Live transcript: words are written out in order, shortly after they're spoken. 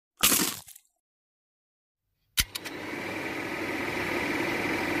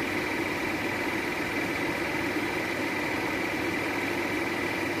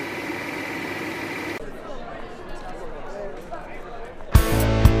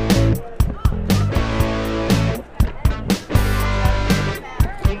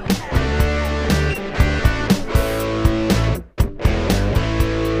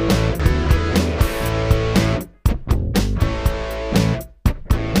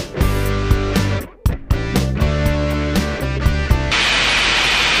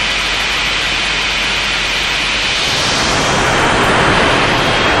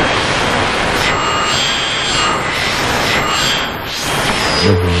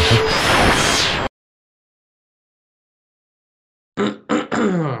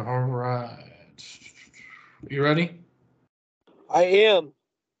All right. You ready? I am.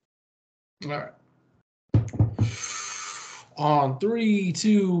 All right. On 3,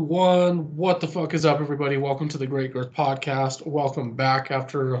 2, 1. What the fuck is up, everybody? Welcome to the Great Girth Podcast. Welcome back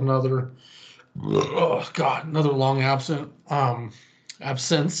after another, another long absence.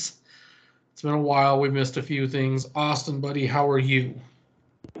 It's been a while. We missed a few things. Austin, buddy, how are you?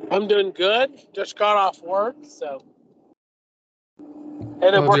 I'm doing good. Just got off work, so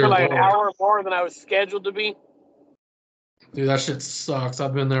ended up working Dear like an Lord. hour more than I was scheduled to be. Dude, that shit sucks.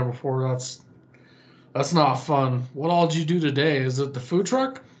 I've been there before. That's not fun. What all did you do today? Is it the food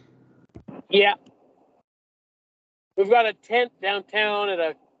truck? Yeah. We've got a tent downtown at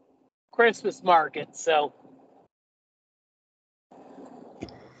a Christmas market, so.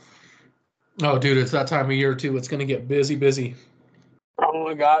 Oh, dude, it's that time of year, too. It's going to get busy. Oh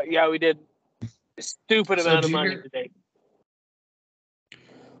my God. Yeah, we did a stupid So amount did of you money hear? today.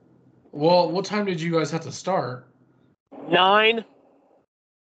 Well, what time did you guys have to start? 9.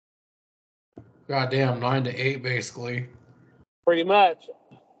 Goddamn, 9 to 8, basically. Pretty much.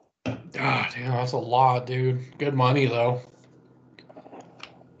 God damn, that's a lot, dude. Good money, though.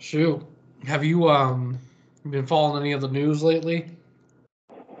 Shoot. Have you been following any of the news lately?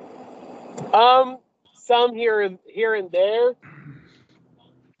 Some here and there.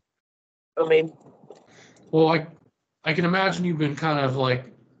 I mean, Well, I can imagine you've been kind of like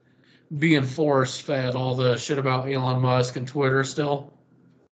being force-fed all the shit about Elon Musk and Twitter still.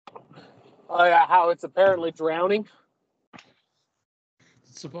 how it's apparently drowning.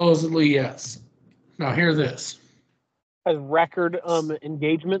 Supposedly, yes. Now, hear this. Has record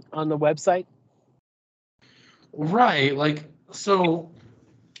engagement on the website. Right, like, so,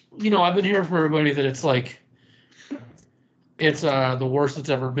 I've been hearing from everybody that it's like, it's the worst it's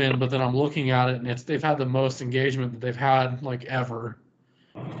ever been, but then I'm looking at it and they've had the most engagement that they've had, like, ever.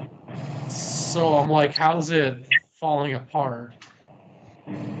 So I'm like, how's it falling apart?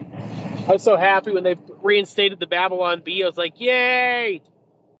 I was so happy when they reinstated the Babylon Bee. I was like, yay!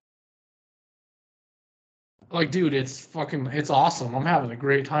 Like, dude, it's awesome. I'm having a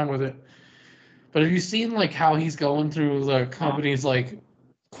great time with it. But have you seen, like, how he's going through the company's, like,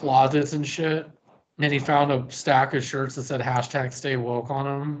 closets and shit? And he found a stack of shirts that said hashtag stay woke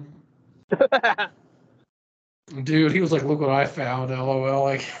on them. Dude, he was like, look what I found, LOL.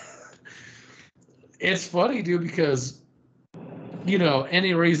 Like, it's funny, dude, because,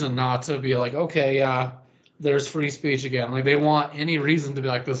 any reason not to be like, okay, yeah, there's free speech again. Like, they want any reason to be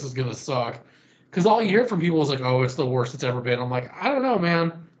like, this is going to suck. Because all you hear from people is like, oh, it's the worst it's ever been. I'm like, I don't know,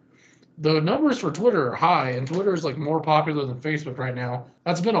 man. The numbers for Twitter are high, and Twitter is like more popular than Facebook right now.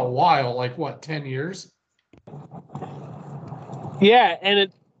 That's been a while, like what, 10 years? Yeah,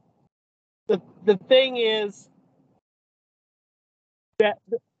 and the thing is that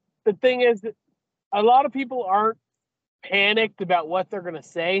a lot of people aren't panicked about what they're going to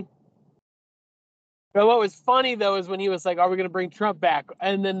say. But what was funny though is when he was like, "Are we going to bring Trump back?"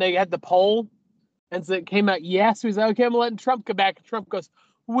 And then they had the poll, and so it came out yes. He was like, "Okay, I'm letting Trump come back." And Trump goes,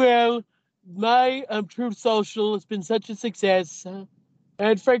 "Well, my Truth Social has been such a success,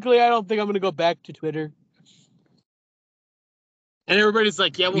 and frankly, I don't think I'm going to go back to Twitter." And everybody's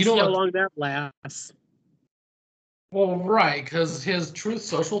like, "Yeah, we'll see how long that lasts." Well, right, because his Truth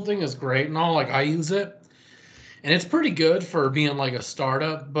Social thing is great and all. Like, I use it, and it's pretty good for being like a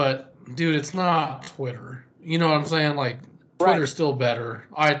startup. But dude, it's not Twitter. You know what I'm saying? Like, Twitter's Right. still better.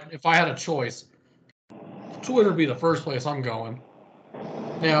 If I had a choice, Twitter would be the first place I'm going.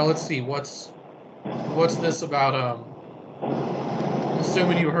 Now let's see what's this about.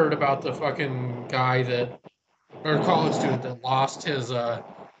 Assuming you heard about the fucking guy or college student that lost his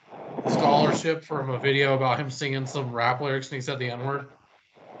scholarship from a video about him singing some rap lyrics and he said the N-word.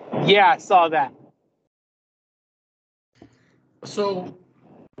 Yeah, I saw that. So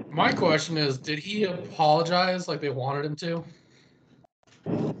my question is, did he apologize like they wanted him to?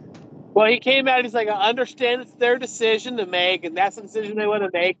 Well, he came out. He's like, "I understand it's their decision to make, and that's the decision they want to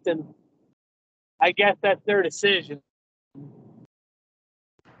make. Then I guess that's their decision."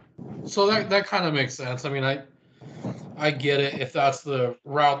 So that kind of makes sense. I mean, I get it if that's the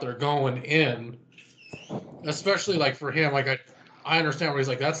route they're going in, especially like for him. Like I understand where he's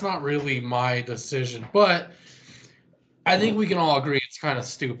like, that's not really my decision, but I think we can all agree it's kind of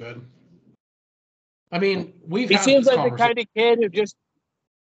stupid. I mean, we've He had seems this like the conversation. kind of kid who just.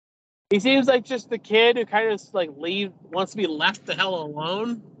 He seems like just the kid who kind of like wants to be left the hell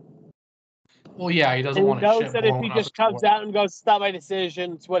alone. Well, yeah, he doesn't And he want his knows shit that if blown he up just comes anymore. out and goes, "It's not my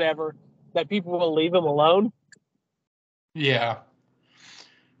decision, it's whatever," that people will leave him alone. Yeah.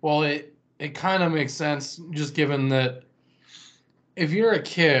 Well, it kind of makes sense just given that if you're a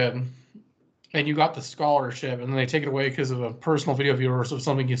kid and you got the scholarship and then they take it away because of a personal video of yours of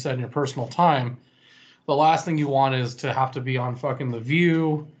something you said in your personal time, the last thing you want is to have to be on fucking The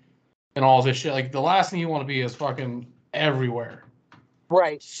View and all this shit. Like the last thing you want to be is fucking everywhere.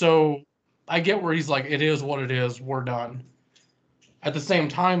 Right. So I get where he's like, it is what it is. We're done. At the same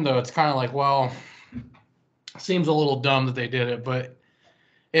time, though, it's kind of like, well, seems a little dumb that they did it, but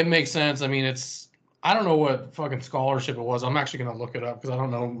it makes sense. I mean, I don't know what fucking scholarship it was. I'm actually going to look it up because I don't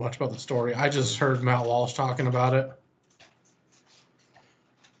know much about the story. I just heard Matt Walsh talking about it.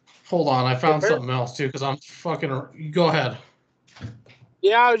 Hold on, I found something else too because I'm fucking. Go ahead.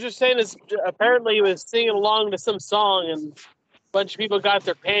 Yeah, I was just saying this. Apparently, he was singing along to some song, and a bunch of people got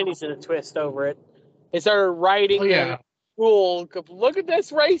their panties in a twist over it. They started writing. Oh, yeah. Rule. Look at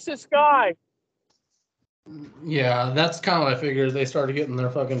this racist guy. Yeah, that's kind of what I figured. They started getting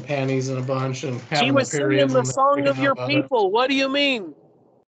their fucking panties in a bunch and having He was their singing periods. the song of your people. What do you mean?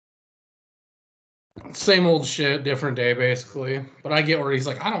 Same old shit, different day, basically. But I get where he's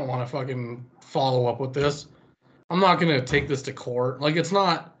like, I don't want to fucking follow up with this. I'm not gonna take this to court. Like, it's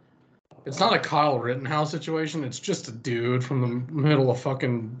not a Kyle Rittenhouse situation. It's just a dude from the middle of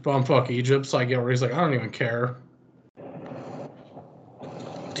fucking bumfuck Egypt. So I get where he's like, I don't even care.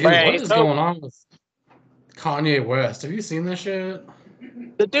 Dude, what is going on with Kanye West? Have you seen this shit?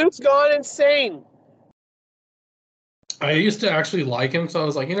 The dude's gone insane. I used to actually like him, so I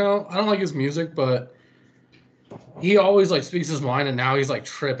was like, I don't like his music, but he always like speaks his mind, and now he's like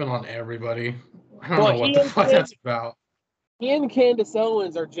tripping on everybody. I don't know what the fuck that's about. He and Candace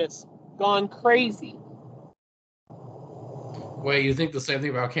Owens are just gone crazy. Wait, you think the same thing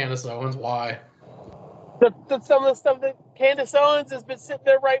about Candace Owens? Why? Some of the stuff that Candace Owens has been sitting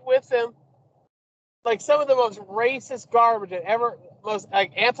there right with him, like some of the most racist garbage most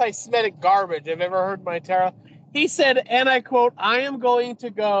like anti-Semitic garbage I've ever heard in my entire. He said, and I quote, "I am going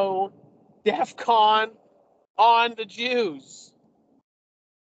to go DEFCON on the Jews."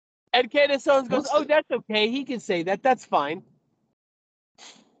 And Candace Owens goes, "Oh, that's okay. He can say that. That's fine."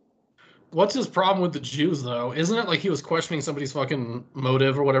 What's his problem with the Jews, though? Isn't it like he was questioning somebody's fucking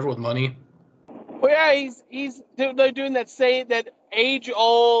motive or whatever with money? Well, yeah, they're doing that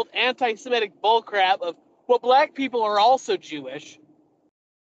age-old anti-Semitic bullcrap of, well, black people are also Jewish.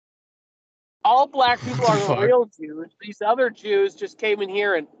 All black people are the real Jews. These other Jews just came in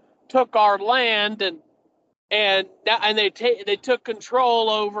here and took our land and they took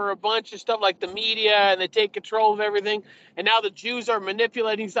control over a bunch of stuff like the media, and they take control of everything. And now the Jews are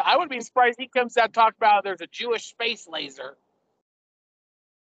manipulating stuff. I wouldn't be surprised he comes out and talks about there's a Jewish space laser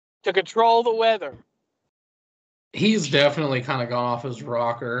to control the weather. He's definitely kind of gone off his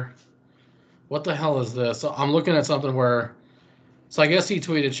rocker. What the hell is this? So I'm looking at something where, so I guess he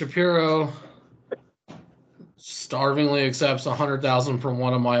tweeted, Shapiro starvingly accepts $100,000 from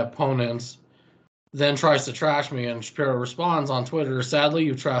one of my opponents, then tries to trash me, and Shapiro responds on Twitter, sadly,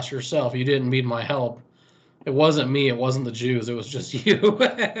 you trashed yourself. You didn't need my help. It wasn't me. It wasn't the Jews. It was just you.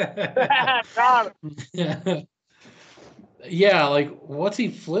 Yeah, like, what's he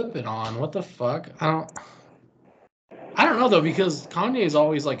flipping on? What the fuck? I don't know, though, because Kanye's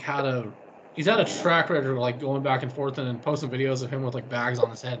always, like, he's had a track record of, like, going back and forth and posting videos of him with, like, bags on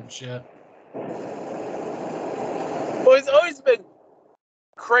his head and shit. Well, he's always been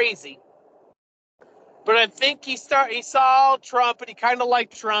crazy. But I think he saw Trump, and he kind of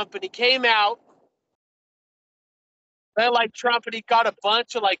liked Trump, and he came out. I like Trump, and he got a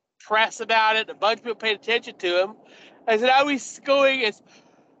bunch of, like, press about it. A bunch of people paid attention to him. I said, now he's going as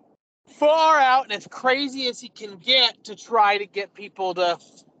far out and as crazy as he can get to try to get people to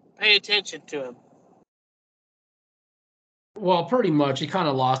pay attention to him. Well, pretty much. He kind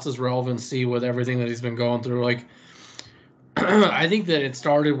of lost his relevancy with everything that he's been going through. Like, I think that it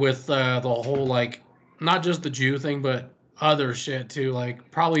started with the whole, like, not just the Jew thing, but other shit too. Like,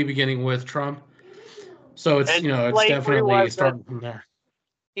 probably beginning with Trump. So it's, it's definitely starting from there.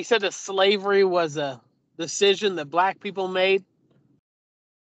 He said that slavery was a decision that black people made.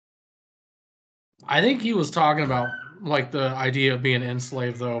 I think he was talking about, like, the idea of being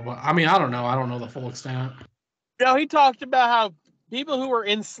enslaved, though. But, I mean, I don't know. I don't know the full extent. No, he talked about how people who were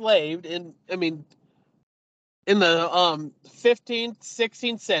enslaved in the 15th,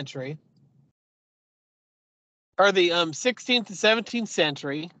 16th century, or the 16th to 17th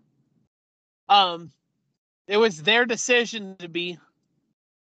century, it was their decision to be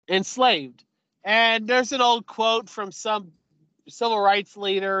enslaved. And there's an old quote from some civil rights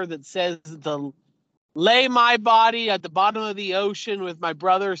leader that says, lay my body at the bottom of the ocean with my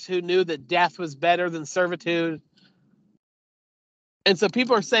brothers who knew that death was better than servitude. And so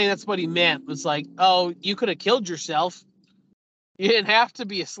people are saying that's what he meant. It was like, oh, you could have killed yourself. You didn't have to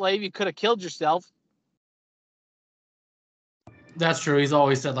be a slave. You could have killed yourself. That's true. He's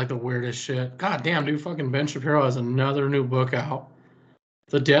always said like the weirdest shit. God damn, dude, fucking Ben Shapiro has another new book out.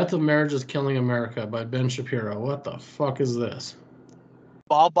 The Death of Marriage is Killing America by Ben Shapiro. What the fuck is this?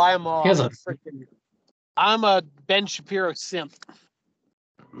 I'll buy them all. He has a I'm a Ben Shapiro simp.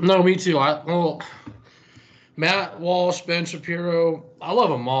 No, me too. Matt Walsh, Ben Shapiro. I love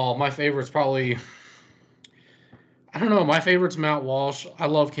them all. My favorite's probably, I don't know. My favorite's Matt Walsh. I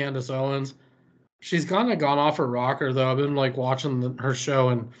love Candace Owens. She's kind of gone off her rocker though. I've been like watching her show,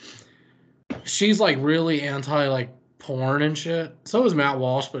 and she's like really anti like porn and shit. So is Matt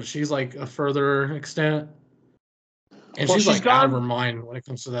Walsh, but she's like a further extent, and Well, she's like gone, out of her mind when it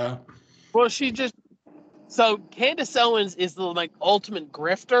comes to that. Well, so Candace Owens is the like ultimate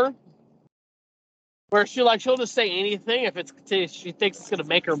grifter, where she'll just say anything if she thinks it's gonna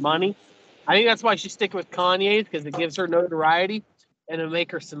make her money. I think that's why she's sticking with Kanye, because it gives her notoriety and it'll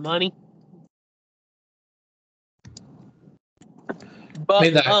make her some money.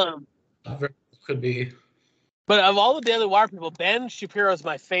 But could be. But of all the Daily Wire people, Ben Shapiro is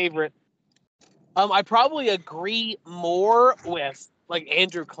my favorite. I probably agree more with like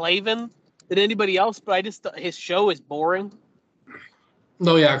Andrew Klavan than anybody else, but I just his show is boring.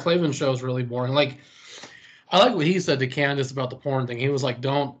 No, yeah, Klavan's show is really boring. Like, I like what he said to Candace about the porn thing. He was like,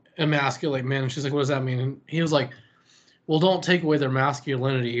 "Don't emasculate men." And she's like, "What does that mean?" And he was like, "Well, don't take away their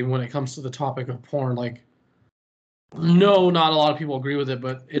masculinity when it comes to the topic of porn." Like, no, not a lot of people agree with it,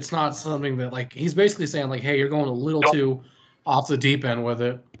 but it's not something that like he's basically saying like, "Hey, you're going a little too off the deep end with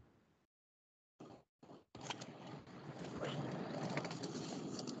it."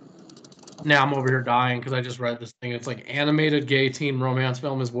 Now I'm over here dying because I just read this thing. It's like animated gay teen romance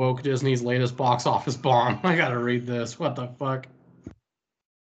film is woke Disney's latest box office bomb. I gotta read this. What the fuck?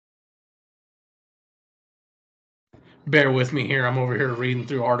 Bear with me here. I'm over here reading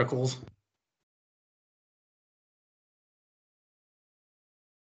through articles.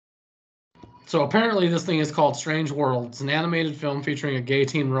 So apparently this thing is called Strange World. It's an animated film featuring a gay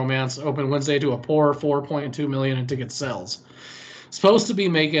teen romance. Opened Wednesday to a poor 4.2 million in ticket sales. Supposed to be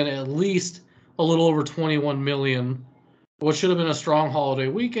making at least a little over 21 million, what should have been a strong holiday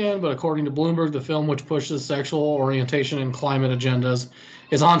weekend, but according to Bloomberg, the film, which pushes sexual orientation and climate agendas,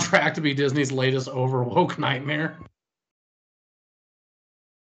 is on track to be Disney's latest overwoke nightmare.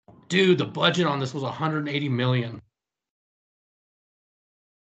 Dude, the budget on this was 180 million.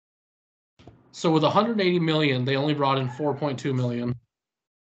 So with 180 million, they only brought in 4.2 million.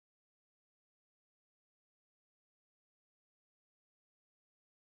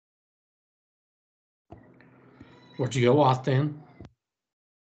 Where'd you go, Austin?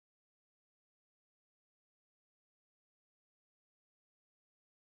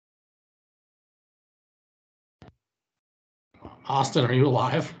 Austin, are you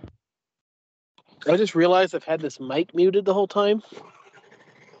alive? I just realized I've had this mic muted the whole time.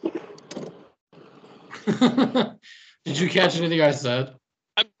 Did you catch anything I said?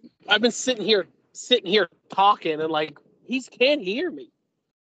 I've been sitting here talking, and like he can't hear me.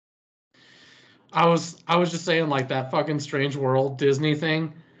 I was just saying like that fucking Strange World Disney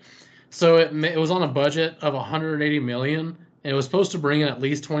thing. So it was on a budget of 180 million, and it was supposed to bring in at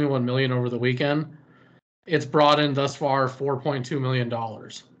least 21 million over the weekend. It's brought in thus far 4.2 million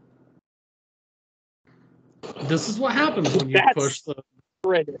dollars. This is what happens when you push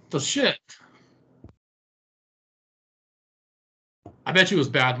the shit. I bet you it was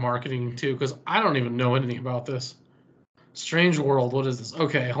bad marketing too, because I don't even know anything about this. Strange World, what is this?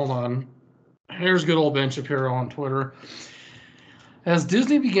 Okay, hold on. Here's good old Ben Shapiro on Twitter. As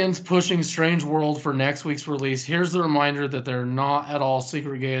Disney begins pushing Strange World for next week's release, here's the reminder that their not at all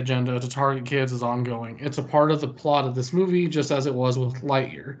secret gay agenda to target kids is ongoing. It's a part of the plot of this movie, just as it was with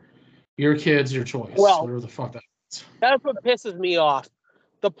Lightyear. Your kids, your choice. Well, whatever the fuck that is. That's what pisses me off.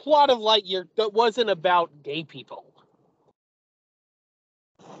 The plot of Lightyear that wasn't about gay people.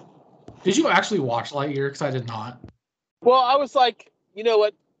 Did you actually watch Lightyear? Because I did not. Well, I was like, you know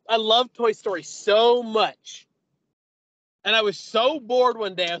what? I love Toy Story so much. And I was so bored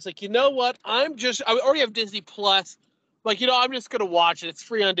one day. I was like, you know what? I already have Disney Plus. Like, I'm just going to watch it. It's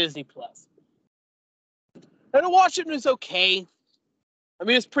free on Disney Plus. And I watched it and it was okay. I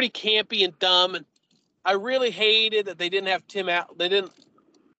mean, it's pretty campy and dumb. And I really hated that they didn't have Tim Allen. They didn't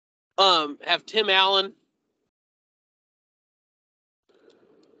have Tim Allen.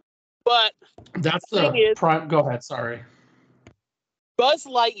 But that's the prime. Go ahead. Sorry. Buzz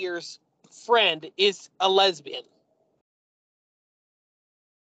Lightyear's friend is a lesbian.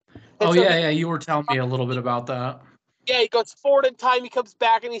 Oh, yeah. You were telling me a little bit about that. Yeah, he goes forward in time. He comes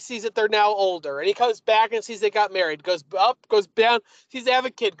back and he sees that they're now older. And he comes back and sees they got married. Goes up, goes down, sees they have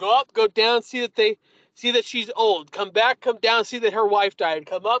a kid. Go up, go down, see that she's old. Come back, come down, see that her wife died.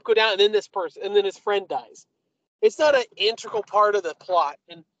 Come up, go down, and then this person, and then his friend dies. It's not an integral part of the plot.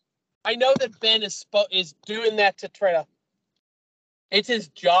 And I know that Ben is doing that to try to. It's his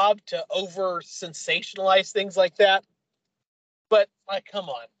job to over sensationalize things like that. But like, come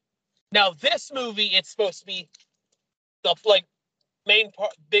on. Now this movie, it's supposed to be the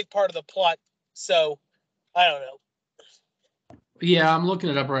big part of the plot. So I don't know. Yeah, I'm looking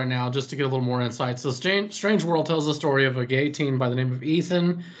it up right now just to get a little more insight. So Strange World tells the story of a gay teen by the name of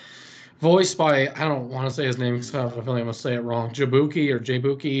Ethan, voiced by, I don't want to say his name because I have a feeling I'm going to say it wrong,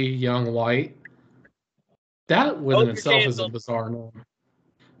 Jabuki Young White. That within itself is a bizarre name.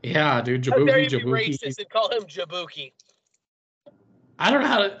 Yeah, dude, How dare you Jabuki. be racist and call him Jabuki? I don't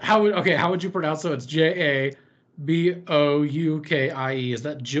know how would you pronounce it? It's Jaboukie. Is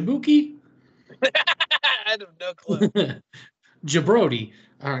that Jabuki? I have no clue. Jabrodi,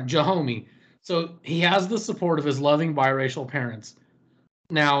 Jahomie. So he has the support of his loving biracial parents.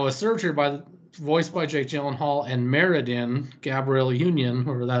 Now, a searcher voiced by Jake Gyllenhaal and Meriden, Gabrielle Union,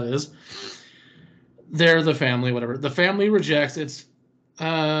 whoever that is, they're the family, whatever. The family rejects its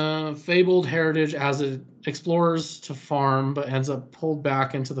fabled heritage as it explores to farm, but ends up pulled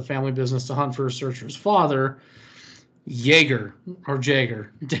back into the family business to hunt for a searcher's father, Jaeger,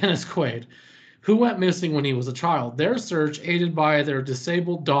 Dennis Quaid, who went missing when he was a child. Their search, aided by their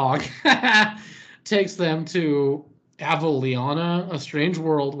disabled dog, takes them to Aveliana, a strange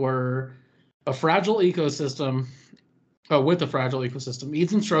world where with a fragile ecosystem,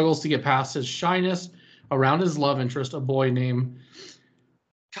 Ethan struggles to get past his shyness around his love interest, a boy named,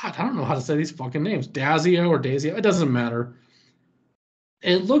 God, I don't know how to say these fucking names, Dazio or Dazio, it doesn't matter.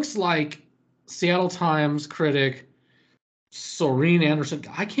 It looks like Seattle Times critic Soreen Anderson,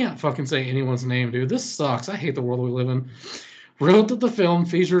 I can't fucking say anyone's name, dude. This sucks. I hate the world we live in. Wrote that the film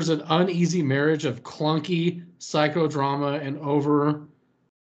features an uneasy marriage of clunky psychodrama and over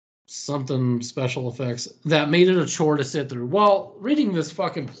something special effects that made it a chore to sit through. Well, reading this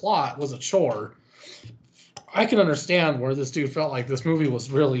fucking plot was a chore. I can understand where this dude felt like this movie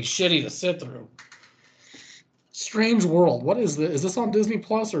was really shitty to sit through. Strange World. What is this? Is this on Disney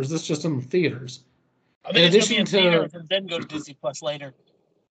Plus or is this just in the theaters? I think it's going to be in theaters and then go to Disney Plus later.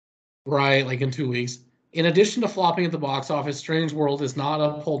 Right, like in 2 weeks. In addition to flopping at the box office, Strange World is not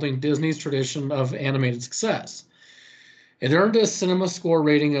upholding Disney's tradition of animated success. It earned a cinema score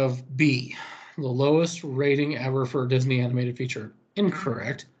rating of B, the lowest rating ever for a Disney animated feature.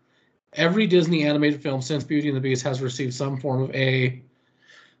 Incorrect. Every Disney animated film since Beauty and the Beast has received some form of A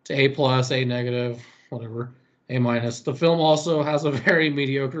to A+, A negative, whatever, A-. The film also has a very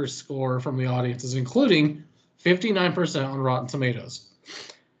mediocre score from the audiences, including 59% on Rotten Tomatoes.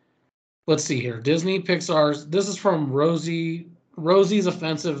 Let's see here. Disney, Pixar's. This is from Rosie's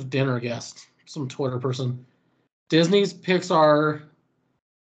Offensive Dinner Guest, some Twitter person. Disney's Pixar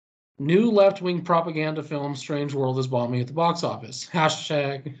new left-wing propaganda film Strange World is bombing at the box office.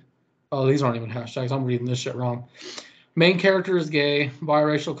 Hashtag. Oh, these aren't even hashtags. I'm reading this shit wrong. Main character is gay,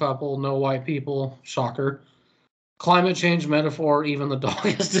 biracial couple, no white people. Shocker. Climate change metaphor, even the dog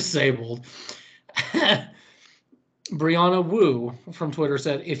is disabled. Brianna Wu from Twitter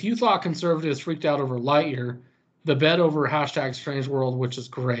said, if you thought conservatives freaked out over Lightyear, the bet over hashtag Strange World, which is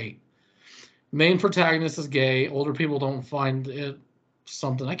great. Main protagonist is gay. Older people don't find it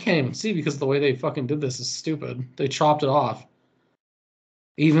something. I can't even see because the way they fucking did this is stupid. They chopped it off.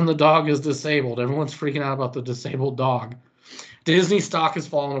 Even the dog is disabled. Everyone's freaking out about the disabled dog. Disney stock has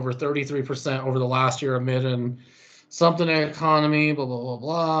fallen over 33% over the last year amid an something economy, blah, blah, blah,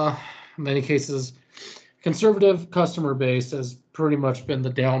 blah. In many cases, conservative customer base has pretty much been the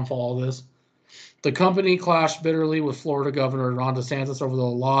downfall of this. The company clashed bitterly with Florida Governor Ron DeSantis over the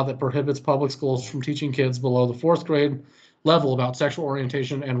law that prohibits public schools from teaching kids below the 4th grade level about sexual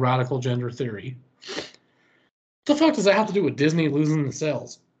orientation and radical gender theory. What the fuck does that have to do with Disney losing the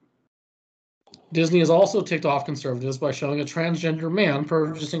sales? Disney has also ticked off conservatives by showing a transgender man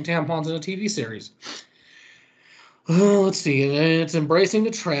purchasing tampons in a TV series. Let's see. It's embracing the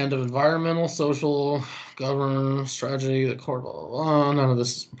trend of environmental, social, governance, strategy, the core, blah, blah, blah. None of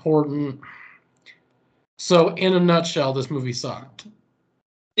this is important. So, in a nutshell, this movie sucked.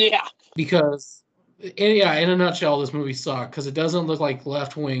 Yeah. Because, in a nutshell, this movie sucked because it doesn't look like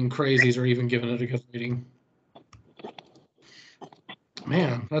left-wing crazies are even giving it a good rating.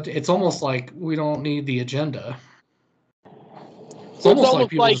 Man, it's almost like we don't need the agenda. It's almost like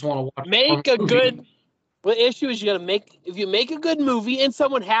people just want to watch. Make a good. The issue is if you make a good movie and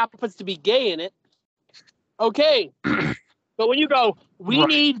someone happens to be gay in it, Okay. But when you go, we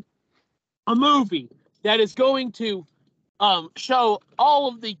need a movie that is going to show all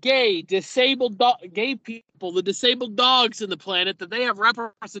of the gay people, the disabled dogs in the planet, that they have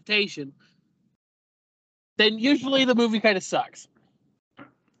representation, then usually the movie kind of sucks.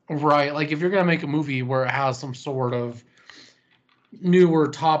 Right. Like if you're gonna make a movie where it has some sort of newer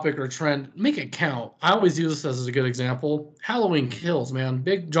topic or trend, make it count. I always use this as a good example. Halloween Kills, man.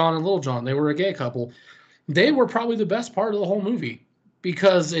 Big John and Little John, they were a gay couple. They were probably the best part of the whole movie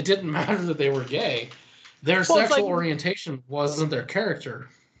because it didn't matter that they were gay. Their sexual orientation wasn't their character.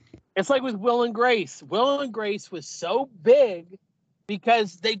 It's like with Will and Grace. Will and Grace was so big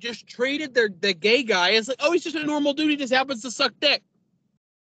because they just treated the gay guy as like, oh, he's just a normal dude. He just happens to suck dick.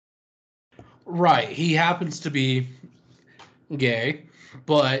 Right. He happens to be gay,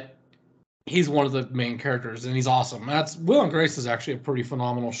 but he's one of the main characters and he's awesome. That's Will and Grace is actually a pretty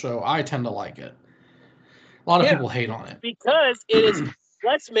phenomenal show. I tend to like it. A lot of people hate on it. Because it is,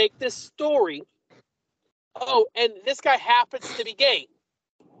 let's make this story. Oh, and this guy happens to be gay.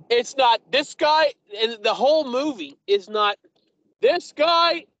 It's not this guy, and the whole movie is not, this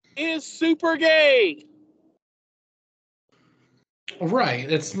guy is super gay. Right.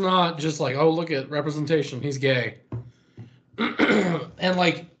 It's not just like, oh, look at representation. He's gay. And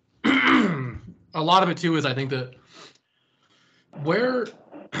like, a lot of it too is I think that where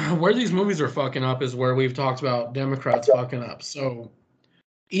these movies are fucking up is where we've talked about Democrats fucking up. So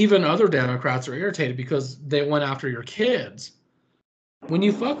even other Democrats are irritated because they went after your kids. When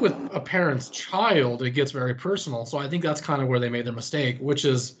you fuck with a parent's child, it gets very personal. So I think that's kind of where they made their mistake, which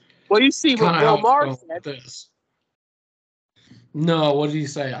is well, you see what Bill Maher said. This. No, what did he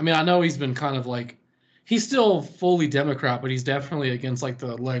say? I mean, I know he's been kind of like, he's still fully Democrat, but he's definitely against like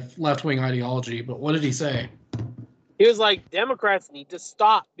the left-wing ideology. But what did he say? He was like, Democrats need to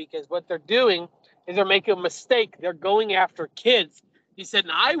stop because what they're doing is they're making a mistake. They're going after kids. He said,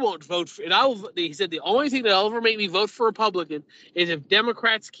 and I won't vote for it. He said, the only thing that'll ever make me vote for Republican is if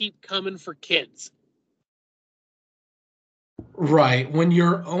Democrats keep coming for kids. Right. When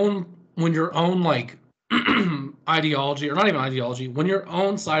your own like ideology, or not even ideology, when your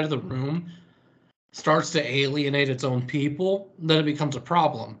own side of the room starts to alienate its own people, then it becomes a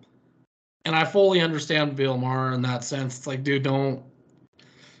problem. And I fully understand Bill Maher in that sense. It's like, dude, don't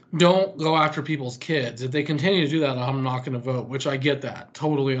go after people's kids. If they continue to do that, I'm not going to vote, which I get that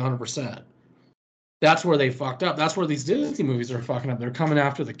totally 100%. That's where they fucked up. That's where these Disney movies are fucking up. They're coming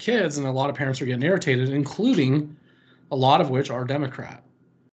after the kids, and a lot of parents are getting irritated, including a lot of which are Democrat.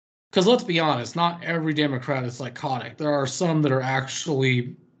 Because let's be honest, not every Democrat is psychotic. There are some that are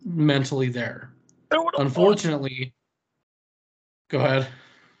actually mentally there. Unfortunately, go ahead.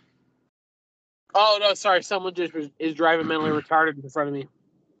 Oh, no, sorry. Someone just is driving mentally retarded in front of me.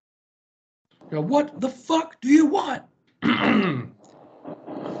 What the fuck do you want?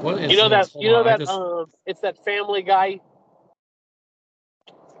 What is it's that Family Guy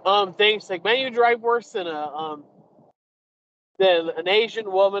thing. It's like, man, you drive worse than an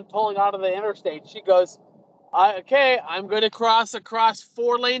Asian woman pulling out of the interstate. She goes, I'm going to cross across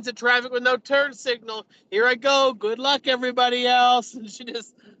 4 lanes of traffic with no turn signal. Here I go. Good luck, everybody else. And she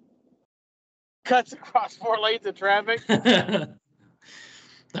just cuts across 4 lanes of traffic.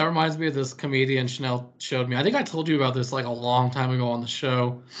 That reminds me of this comedian Chanel showed me. I think I told you about this like a long time ago on the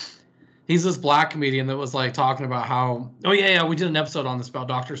show. He's this black comedian that was like talking about how, we did an episode on this about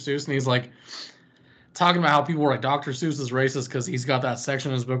Dr. Seuss, and he's like talking about how people were like, Dr. Seuss is racist because he's got that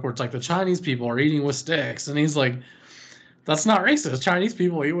section in his book where it's like the Chinese people are eating with sticks. And he's like, that's not racist. Chinese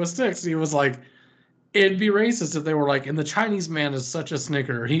people eat with sticks. And he was like, it'd be racist if they were like, and the Chinese man is such a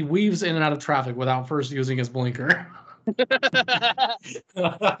snicker. He weaves in and out of traffic without first using his blinker. It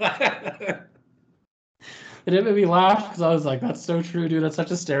made me laugh because I was like, that's so true, dude. That's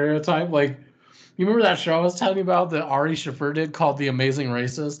such a stereotype. Like, you remember that show I was telling you about that Ari Shaffir did called The Amazing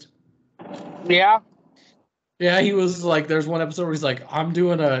Racist? Yeah. Yeah, he was like, there's one episode where he's like, I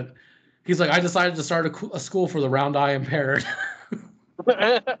decided to start a school for the round eye impaired.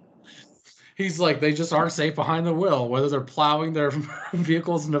 He's like, they just aren't safe behind the wheel, whether they're plowing their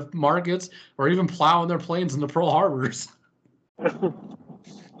vehicles into markets or even plowing their planes into Pearl Harbors.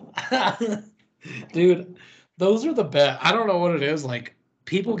 Dude, those are the best. I don't know what it is. Like,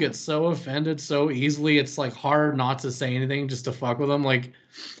 people get so offended so easily. It's like hard not to say anything just to fuck with them. Like,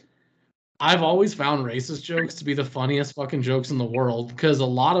 I've always found racist jokes to be the funniest fucking jokes in the world because a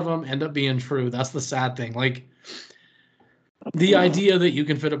lot of them end up being true. That's the sad thing. Like, the idea that you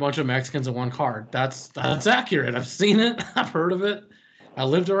can fit a bunch of Mexicans in one car, that's accurate. I've seen it. I've heard of it. I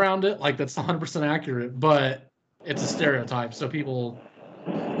lived around it. Like, that's 100% accurate, but it's a stereotype. So people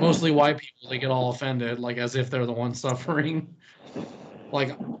Mostly white people, they get all offended, like as if they're the ones suffering.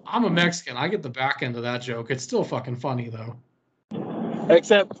 Like, I'm a Mexican. I get the back end of that joke. It's still fucking funny, though.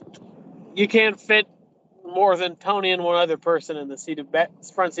 Except you can't fit more than Tony and one other person in the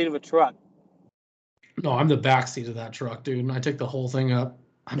front seat of a truck. No, I'm the back seat of that truck, dude, and I take the whole thing up.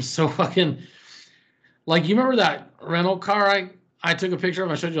 I'm so fucking... Like, you remember that rental car I took a picture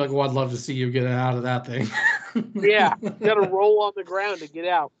of? I showed you, like, well, I'd love to see you get out of that thing. Yeah, you got to roll on the ground to get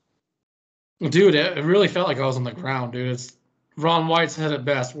out. Dude, it really felt like I was on the ground, dude. It's Ron White said it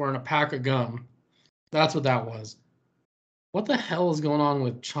best, wearing a pack of gum. That's what that was. What the hell is going on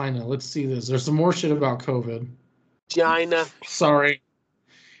with China? Let's see this. There's some more shit about COVID. China. Sorry.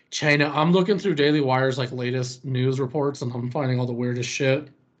 China. I'm looking through Daily Wire's like latest news reports and I'm finding all the weirdest shit.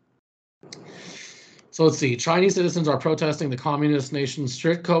 So let's see. Chinese citizens are protesting the communist nation's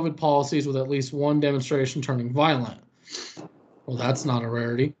strict COVID policies with at least one demonstration turning violent. Well, that's not a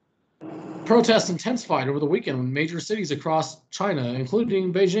rarity. Protests intensified over the weekend in major cities across China,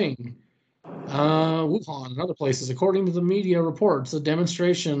 including Beijing, Wuhan, and other places. According to the media reports, the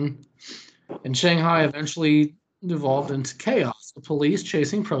demonstration in Shanghai eventually devolved into chaos, the police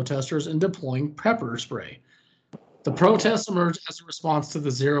chasing protesters and deploying pepper spray. The protests emerged as a response to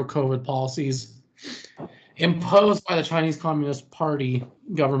the zero COVID policies imposed by the Chinese Communist Party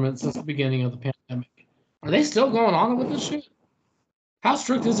government since the beginning of the pandemic. Are they still going on with this shit? How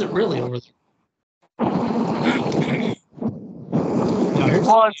strict is it really over there? Now, here's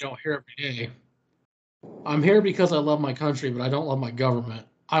something you don't hear every day. I'm here because I love my country, but I don't love my government.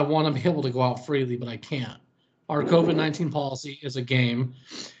 I want to be able to go out freely, but I can't. Our COVID-19 policy is a game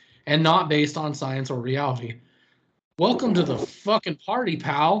and not based on science or reality. Welcome to the fucking party,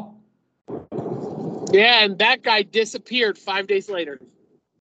 pal. Yeah, and that guy disappeared 5 days later.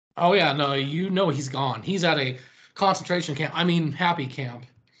 Oh, yeah, no, you know he's gone. He's at a concentration camp. I mean, happy camp.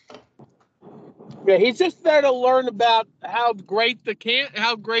 Yeah, he's just there to learn about how great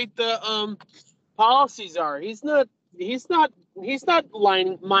the policies are. He's not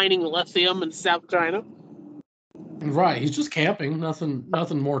mining lithium in South China. Right, he's just camping.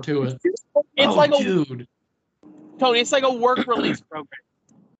 Nothing more to it. It's like dude. Tony, it's like a work release program.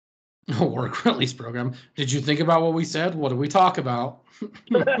 A work release program. Did you think about what we said? What did we talk about?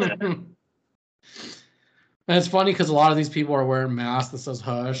 And it's funny because a lot of these people are wearing masks that says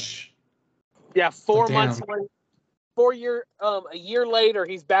hush. Yeah, 4 months later, a year later,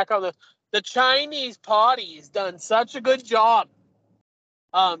 he's back on the Chinese party has done such a good job.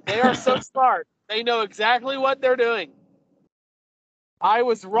 They are so smart. They know exactly what they're doing. I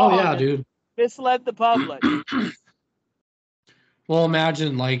was wrong. Oh yeah, dude. Misled the public. Well,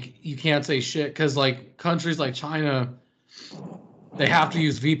 imagine like you can't say shit because like countries like China, they have to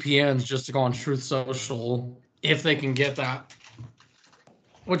use VPNs just to go on Truth Social if they can get that,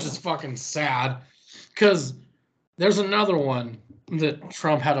 which is fucking sad. Because there's another one that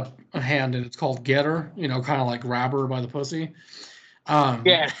Trump had a hand in. It's called Getter. You know, kind of like grab her by the pussy.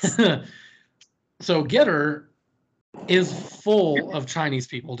 Yes. So Getter is full of Chinese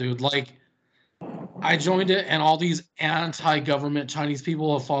people, dude. Like, I joined it, and all these anti-government Chinese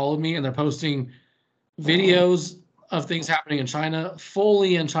people have followed me, and they're posting videos of things happening in China,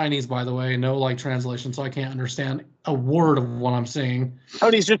 fully in Chinese, by the way, no like translation, so I can't understand a word of what I'm saying. Oh,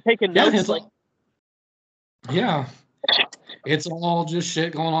 and he's just taking notes. Yeah, it's all just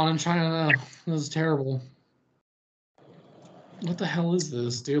shit going on in China. This is terrible. What the hell is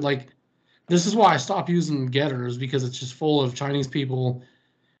this, dude? Like, this is why I stopped using Getters, because it's just full of Chinese people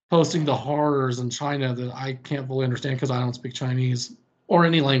posting the horrors in China that I can't fully understand because I don't speak Chinese or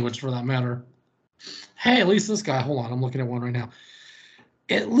any language for that matter. Hey, at least this guy, hold on, I'm looking at one right now.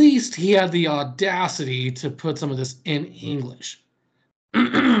 At least he had the audacity to put some of this in English.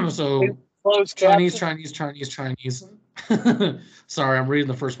 So Chinese. Sorry, I'm reading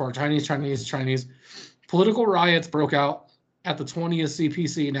the first part. Chinese. Political riots broke out at the 20th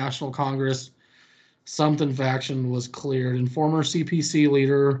CPC National Congress. Something faction was cleared, and former CPC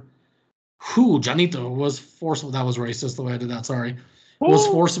leader, Janito, was forcibly, that was racist the way I did that, sorry, was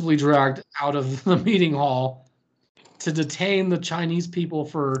forcibly dragged out of the meeting hall to detain the Chinese people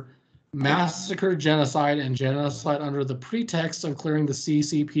for massacre, genocide, and genocide under the pretext of clearing the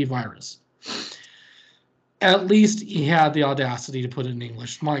CCP virus. At least he had the audacity to put it in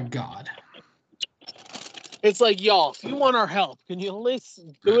English. My God. It's like, y'all, if you want our help, can you at least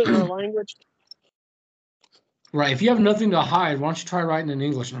do it in our language? Right. If you have nothing to hide, why don't you try writing in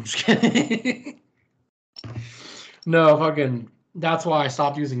English? No, I'm just kidding. No, fucking. That's why I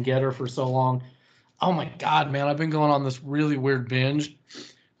stopped using Getter for so long. Oh my God, man. I've been going on this really weird binge.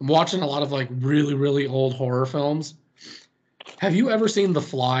 I'm watching a lot of like really, really old horror films. Have you ever seen The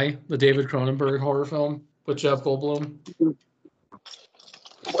Fly, the David Cronenberg horror film with Jeff Goldblum?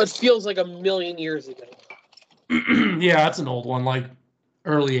 It feels like a million years ago. Yeah, it's an old one, like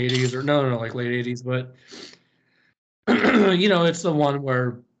early 80s or no, like late 80s. But, it's the one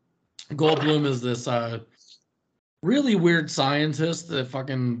where Goldblum is this really weird scientist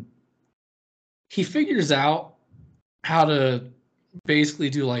that he figures out how to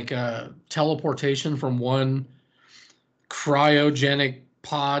basically do like teleportation from one cryogenic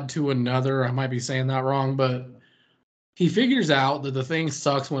pod to another. I might be saying that wrong, but he figures out that the thing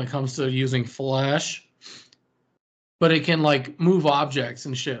sucks when it comes to using flesh, but it can like move objects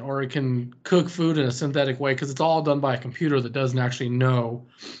and shit, or it can cook food in a synthetic way because it's all done by a computer that doesn't actually know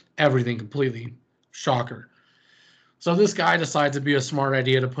everything completely. Shocker. So this guy decides it'd be a smart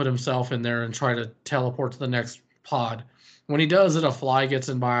idea to put himself in there and try to teleport to the next pod. When he does it, a fly gets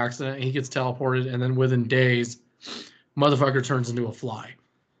in by accident, he gets teleported, and then within days, motherfucker turns into a fly.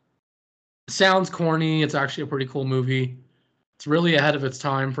 Sounds corny. It's actually a pretty cool movie. It's really ahead of its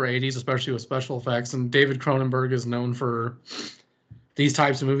time for 80s, especially with special effects. And David Cronenberg is known for these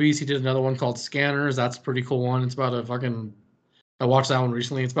types of movies. He did another one called Scanners. That's a pretty cool one. It's about I watched that one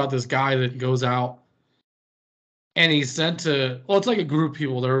recently. It's about this guy that goes out and he's sent to, it's like a group of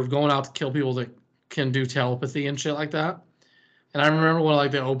people. They're going out to kill people that can do telepathy and shit like that. And I remember one of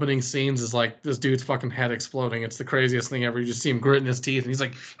like the opening scenes is like this dude's fucking head exploding. It's the craziest thing ever. You just see him gritting his teeth and he's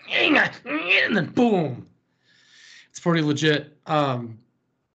like, and then boom. It's pretty legit. Yeah,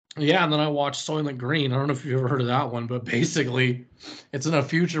 and then I watched Soylent Green. I don't know if you've ever heard of that one, but basically it's in a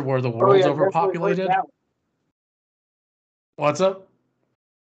future where the world's overpopulated. What's up?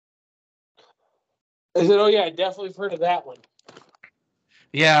 I said, I definitely heard of that one.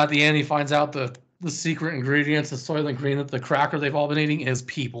 Yeah, at the end he finds out the secret ingredients of Soylent Green, that the cracker they've all been eating is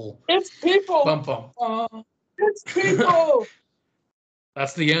people. It's people. Bum bum. It's people.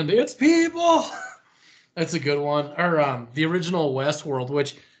 That's the end. It's people. That's a good one. Or the original Westworld,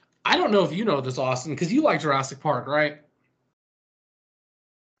 which I don't know if you know this, Austin, because you like Jurassic Park, right?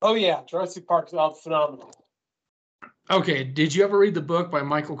 Oh yeah, Jurassic Park's phenomenal. Okay, did you ever read the book by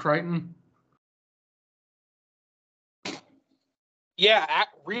Michael Crichton? Yeah,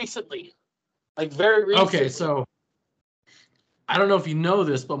 recently. Like very recently. Okay, so I don't know if you know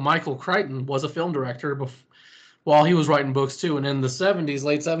this, but Michael Crichton was a film director while he was writing books too. And in the 70s,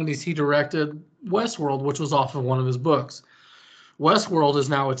 late 70s, he directed Westworld, which was off of one of his books. Westworld is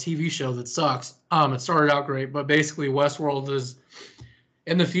now a TV show that sucks. It started out great, but basically Westworld is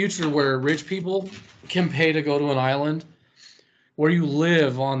in the future where rich people can pay to go to an island where you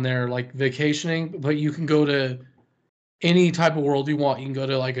live on there, like vacationing, but you can go to any type of world you want. You can go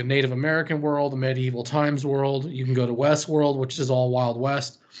to like a Native American world, a medieval times world. You can go to Westworld, which is all Wild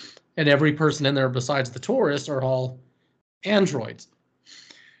West. And every person in there besides the tourists are all androids.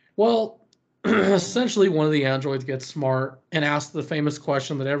 Well, essentially one of the androids gets smart and asks the famous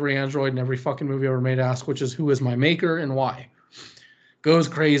question that every android in every fucking movie ever made asks, which is, who is my maker and why? Goes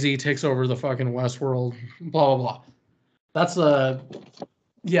crazy, takes over the fucking Westworld, blah, blah, blah. That's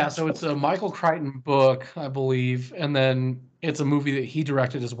so it's a Michael Crichton book, I believe, and then it's a movie that he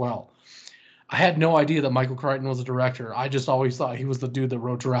directed as well. I had no idea that Michael Crichton was a director. I just always thought he was the dude that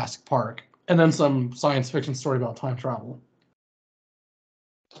wrote Jurassic Park, and then some science fiction story about time travel.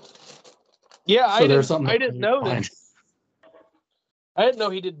 Yeah, so I didn't know that. I didn't know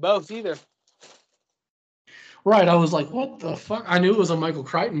he did both either. Right, I was like, what the fuck? I knew it was a Michael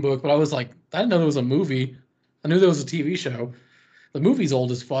Crichton book, but I was like, I didn't know it was a movie. I knew there was a TV show. The movie's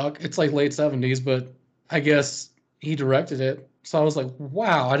old as fuck. It's like late 70s, but I guess he directed it. So I was like,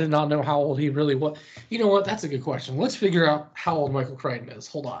 wow, I did not know how old he really was. You know what? That's a good question. Let's figure out how old Michael Crichton is.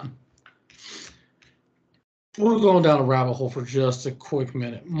 Hold on. We're going down a rabbit hole for just a quick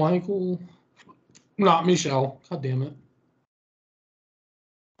minute. Michael, not Michelle. God damn it.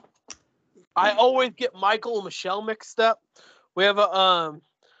 I always get Michael and Michelle mixed up. We have a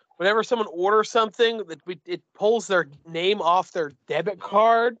whenever someone orders something, it pulls their name off their debit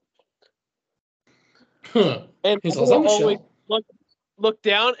card. Huh. And he says, I'm always look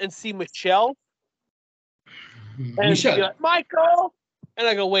down and see Michelle. And Michelle. Like, Michael! And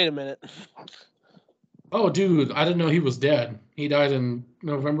I go, wait a minute. Oh, dude, I didn't know he was dead. He died in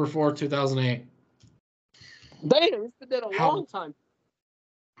November 4th, 2008. Damn, he's been dead a long time.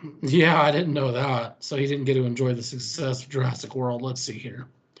 Yeah, I didn't know that. So he didn't get to enjoy the success of Jurassic World. Let's see here.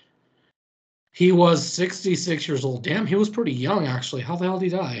 He was 66 years old. Damn, he was pretty young, actually. How the hell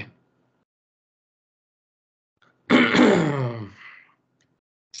did he die?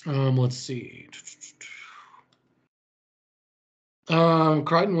 Let's see.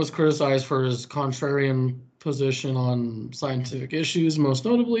 Crichton was criticized for his contrarian position on scientific issues, most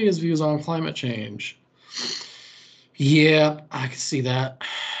notably his views on climate change. Yeah, I can see that.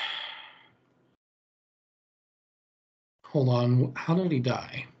 Hold on, how did he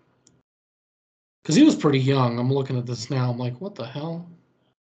die? Because he was pretty young. I'm looking at this now. I'm like, what the hell?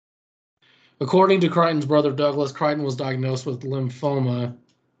 According to Crichton's brother Douglas, Crichton was diagnosed with lymphoma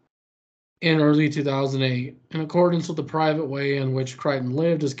in early 2008. In accordance with the private way in which Crichton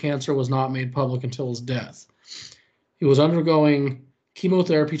lived, his cancer was not made public until his death. He was undergoing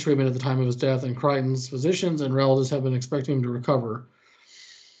chemotherapy treatment at the time of his death, and Crichton's physicians and relatives have been expecting him to recover.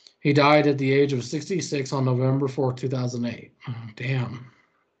 He died at the age of 66 on November 4th, 2008. Oh, damn.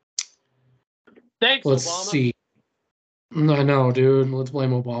 Thanks, Let's Obama. see. I know, dude. Let's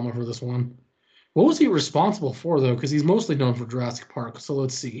blame Obama for this one. What was he responsible for, though? Because he's mostly known for Jurassic Park. So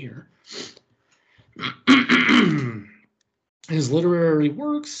let's see here. His literary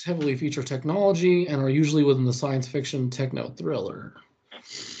works heavily feature technology and are usually within the science fiction techno thriller.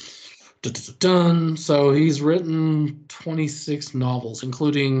 Dun. So he's written 26 novels,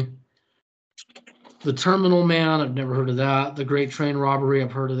 including The Terminal Man. I've never heard of that. The Great Train Robbery.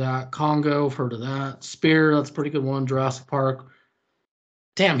 I've heard of that. Congo. I've heard of that. Spear. That's a pretty good one. Jurassic Park.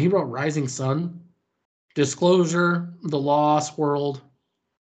 Damn, he wrote Rising Sun. Disclosure. The Lost World.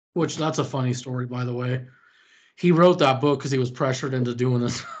 Which, that's a funny story, by the way. He wrote that book because he was pressured into doing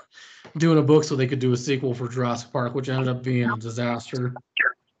a book so they could do a sequel for Jurassic Park, which ended up being a disaster.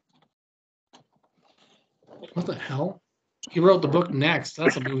 What the hell? He wrote the book Next.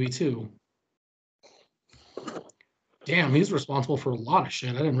 That's a movie, too. Damn, he's responsible for a lot of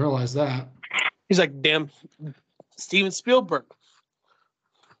shit. I didn't realize that. He's like, damn, Steven Spielberg.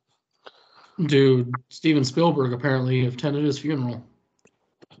 Dude, Steven Spielberg apparently attended his funeral.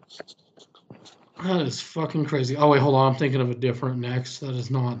 That is fucking crazy. Oh, wait, hold on. I'm thinking of a different Next. That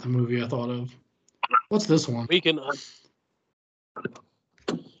is not the movie I thought of. What's this one? We can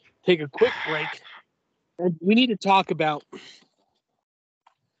take a quick break. And we need to talk about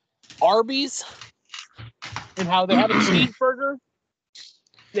Arby's and how they have a cheeseburger.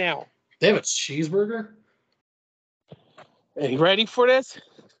 Now, They have a cheeseburger? are you ready for this?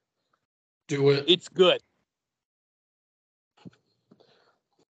 Do it. It's good.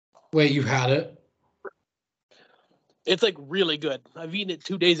 Wait, you've had it? It's like really good. I've eaten it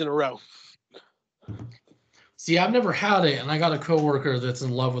 2 days in a row. See, I've never had it, and I got a coworker that's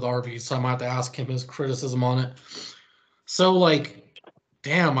in love with Arby's, so I might have to ask him his criticism on it. So, like,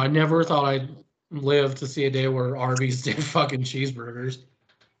 damn, I never thought I'd live to see a day where Arby's did fucking cheeseburgers.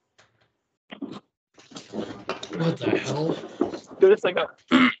 What the hell? Dude, it's like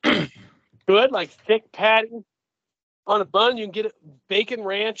a good, like thick patty on a bun. You can get it bacon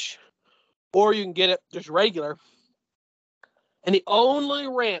ranch, or you can get it just regular. And the only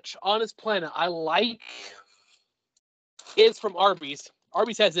ranch on this planet I like is from Arby's.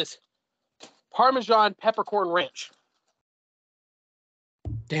 Arby's has this Parmesan peppercorn ranch.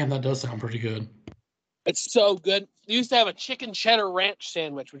 Damn, that does sound pretty good. It's so good. They used to have a chicken cheddar ranch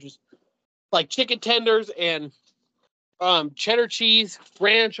sandwich, which is like chicken tenders and cheddar cheese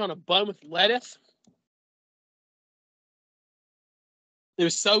ranch on a bun with lettuce. It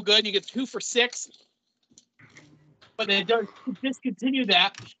was so good. You get 2 for $6. But they don't discontinue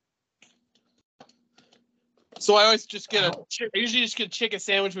that. So I always just get I usually just get a chicken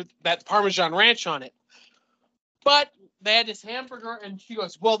sandwich with that Parmesan ranch on it. But they had this hamburger, and she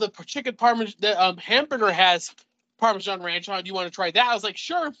goes, "Well, the hamburger has Parmesan ranch on it. Do you want to try that?" I was like,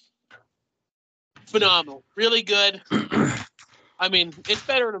 "Sure." Phenomenal, really good. I mean, it's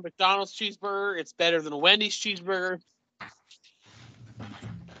better than a McDonald's cheeseburger. It's better than a Wendy's cheeseburger.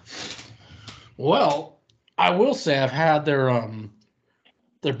 Well, I will say I've had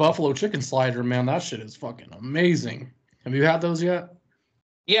their buffalo chicken slider, man. That shit is fucking amazing. Have you had those yet?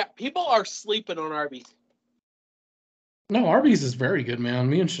 Yeah, people are sleeping on Arby's. No, Arby's is very good, man.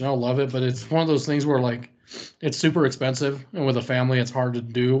 Me and Chanel love it, but it's one of those things where, like, it's super expensive, and with a family, it's hard to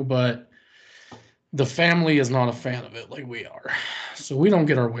do, but the family is not a fan of it like we are. So we don't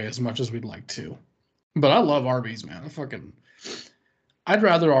get our way as much as we'd like to. But I love Arby's, man. I'd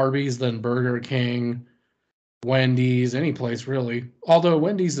rather Arby's than Burger King, Wendy's, any place really. Although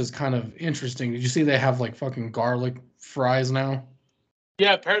Wendy's is kind of interesting. Did you see they have like fucking garlic fries now?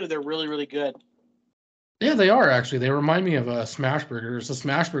 Yeah, apparently they're really, really good. Yeah, they are actually. They remind me of a Smash Burger. So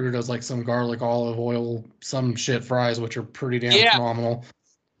Smash Burger does like some garlic, olive oil, some shit fries, which are pretty damn phenomenal.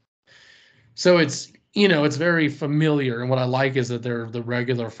 So it's, it's very familiar. And what I like is that they're the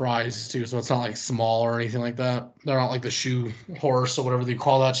regular fries too. So it's not like small or anything like that. They're not like the shoe horse or whatever they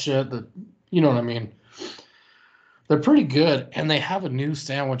call that shit. You know what I mean? They're pretty good. And they have a new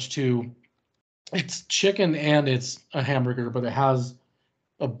sandwich too. It's chicken and it's a hamburger, but it has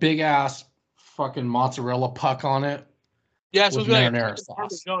a big ass fucking mozzarella puck on it Yeah, so with it's like marinara a sauce.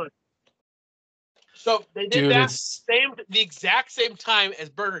 Parmesan. So they did Dude, that it's the exact same time as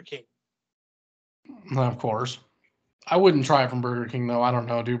Burger King. of course. I wouldn't try it from Burger King though. I don't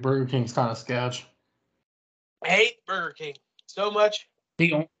know, dude. Burger King's kind of sketch. I hate Burger King so much.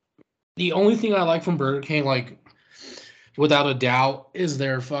 The the only thing I like from Burger King, like without a doubt, is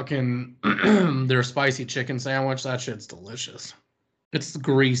their fucking their spicy chicken sandwich. That shit's delicious. It's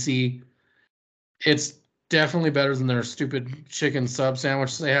greasy. It's definitely better than their stupid chicken sub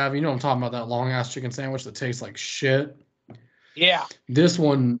sandwich they have. You know what I'm talking about, that long ass chicken sandwich that tastes like shit. Yeah. This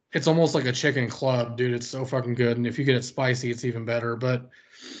one, it's almost like a chicken club, dude. It's so fucking good. And if you get it spicy, it's even better. But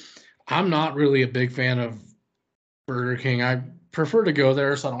I'm not really a big fan of Burger King. I prefer to go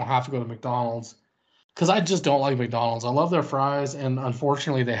there so I don't have to go to McDonald's. Because I just don't like McDonald's. I love their fries, and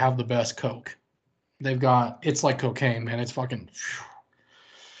unfortunately, they have the best Coke. They've got, it's like cocaine, man. It's fucking,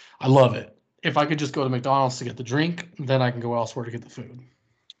 I love it. If I could just go to McDonald's to get the drink, then I can go elsewhere to get the food.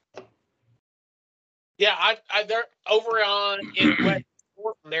 Yeah, they're over on in West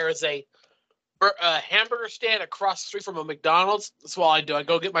Portland. There is a hamburger stand across the street from a McDonald's. That's what I do. I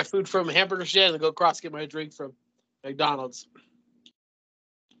go get my food from a hamburger stand and go across and get my drink from McDonald's.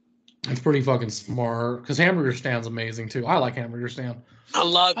 It's pretty fucking smart because Hamburger Stand's amazing too. I like Hamburger Stand. I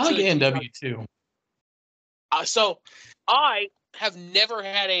like A&W too. So I have never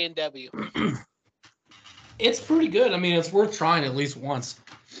had A&W. It's pretty good. I mean, it's worth trying at least once.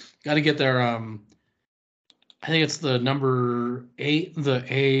 Got to get their I think it's the number 8, the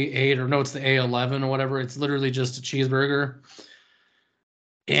A8, or no, it's the A11 or whatever. It's literally just a cheeseburger.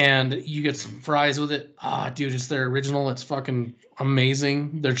 And you get some fries with it. Ah, dude, it's their original. It's fucking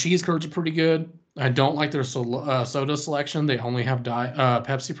amazing. Their cheese curds are pretty good. I don't like their soda selection. They only have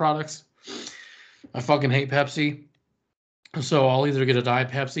Pepsi products. I fucking hate Pepsi. So I'll either get a Diet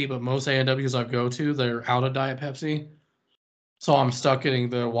Pepsi, but most A&Ws I go to, they're out of Diet Pepsi. So I'm stuck getting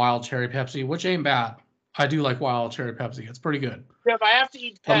the Wild Cherry Pepsi, which ain't bad. I do like Wild Cherry Pepsi. It's pretty good. Yeah, if I have to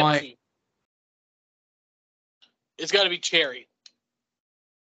eat Pepsi, it's got to be cherry.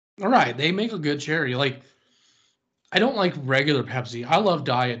 All right, they make a good cherry. Like, I don't like regular Pepsi. I love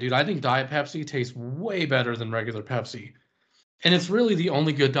Diet, dude. I think Diet Pepsi tastes way better than regular Pepsi. And it's really the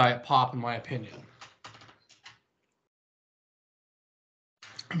only good Diet Pop, in my opinion.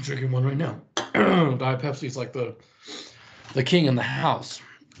 I'm drinking one right now. Diet Pepsi is like the king in the house.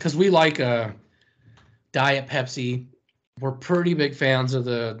 Because we like Diet Pepsi. We're pretty big fans of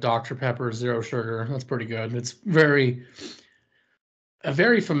the Dr. Pepper Zero Sugar. That's pretty good. It's a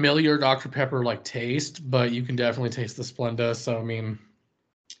very familiar Dr. Pepper like taste, but you can definitely taste the Splenda. So I mean,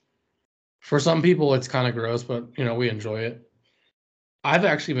 for some people it's kind of gross, but you know, we enjoy it. I've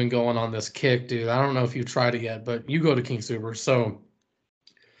actually been going on this kick, dude. I don't know if you've tried it yet, but you go to King Soopers. So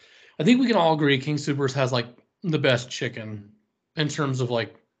I think we can all agree King Soopers has like the best chicken in terms of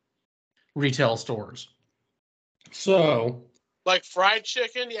like retail stores. So like fried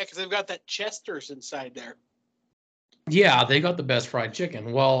chicken, yeah, because they've got that Chester's inside there. Yeah, they got the best fried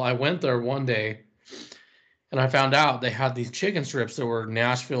chicken. Well, I went there one day and I found out they had these chicken strips that were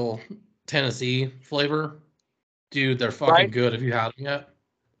Nashville, Tennessee flavor. Dude, they're fucking good. Have you had them yet?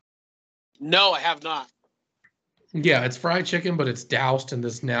 No, I have not. Yeah, it's fried chicken, but it's doused in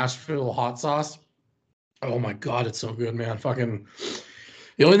this Nashville hot sauce. Oh my God, it's so good, man. Fucking.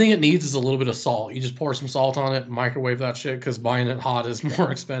 The only thing it needs is a little bit of salt. You just pour some salt on it, microwave that shit, because buying it hot is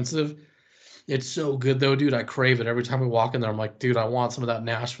more expensive. It's so good though, dude. I crave it every time we walk in there. I'm like, dude, I want some of that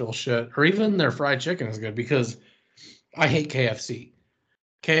Nashville shit. Or even their fried chicken is good because I hate KFC.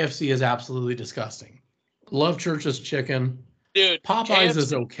 KFC is absolutely disgusting. Love Church's chicken. Dude, Popeyes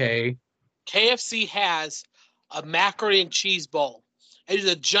is okay. KFC has a macaroni and cheese bowl. It is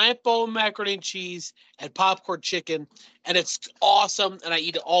a giant bowl of macaroni and cheese and popcorn chicken, and it's awesome, and I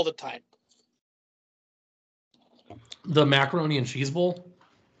eat it all the time. The macaroni and cheese bowl?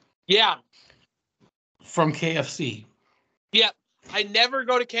 Yeah. From KFC. Yep. I never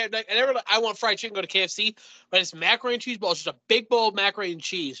go to KFC. I want fried chicken, go to KFC, but it's macaroni and cheese bowl. It's just a big bowl of macaroni and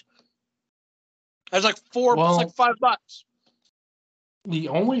cheese. It's like it's like $5. The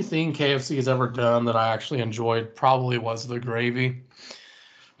only thing KFC has ever done that I actually enjoyed probably was the gravy.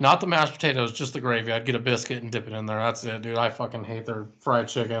 Not the mashed potatoes, just the gravy. I'd get a biscuit and dip it in there. That's it, dude. I fucking hate their fried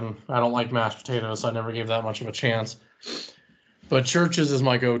chicken. I don't like mashed potatoes, so I never gave that much of a chance. But Church's is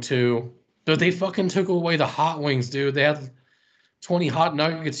my go-to. But they fucking took away the hot wings, dude. They had 20 hot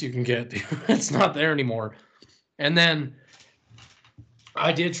nuggets you can get, dude. It's not there anymore. And then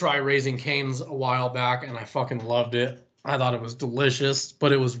I did try Raising Cane's a while back, and I fucking loved it. I thought it was delicious,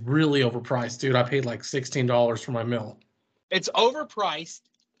 but it was really overpriced, dude. I paid like $16 for my meal. It's overpriced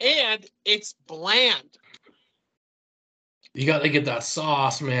and it's bland. You got to get that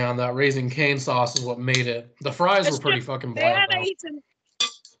sauce, man. That Raising Cane sauce is what made it. The fries were pretty fucking bland, though.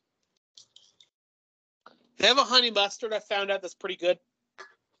 They have a honey mustard I found out that's pretty good.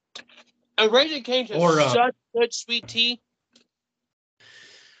 And Raising Cane's is such good sweet tea.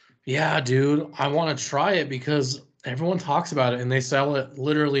 Yeah, dude. I want to try it because everyone talks about it and they sell it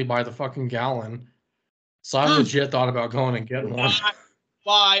literally by the fucking gallon. So I legit thought about going and getting one.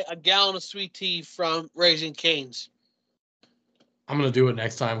 Buy a gallon of sweet tea from Raising Cane's. I'm going to do it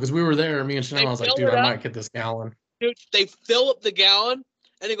next time because we were there. Me and Chanel, I was like, dude, I might get this gallon. Dude, they fill up the gallon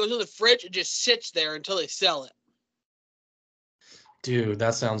and it goes in the fridge and just sits there until they sell it. Dude,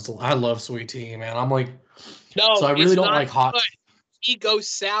 that sounds... I love sweet tea, man. I'm like... No, so I really don't like hot... Tea goes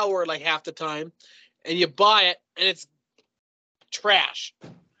sour like half the time, and you buy it, and it's trash.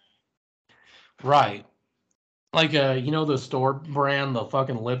 Right. Like, you know the store brand, the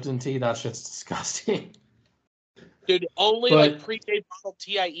fucking Lipton tea? That shit's disgusting. Dude, only like pre-made bottled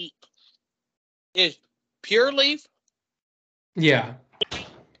tea I eat is Pure Leaf. Yeah.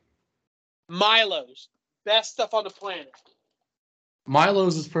 Milo's. Best stuff on the planet.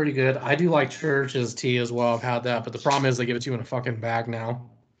 Milo's is pretty good. I do like Church's tea as well. I've had that, but the problem is they give it to you in a fucking bag now.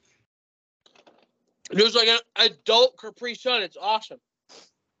 There's like an adult Capri Sun. It's awesome.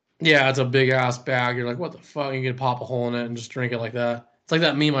 Yeah, it's a big ass bag. You're like, what the fuck? You can pop a hole in it and just drink it like that. It's like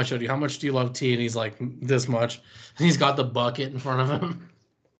that meme I showed you. How much do you love tea? And he's like, this much. And he's got the bucket in front of him.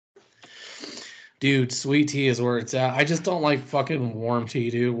 Dude, sweet tea is where it's at. I just don't like fucking warm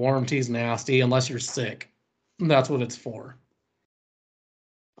tea, dude. Warm tea's nasty unless you're sick. That's what it's for.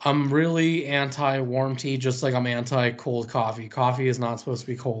 I'm really anti-warm tea, just like I'm anti-cold coffee. Coffee is not supposed to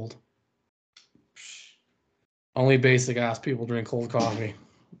be cold. Only basic ass people drink cold coffee.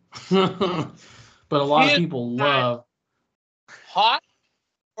 But a lot of people love hot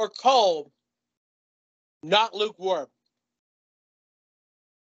or cold, not lukewarm.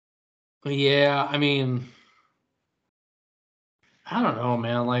 Yeah, I mean, I don't know,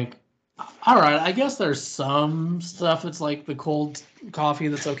 man. Like, all right, I guess there's some stuff that's like the cold coffee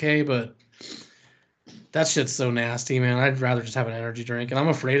that's okay, but that shit's so nasty, man. I'd rather just have an energy drink, and I'm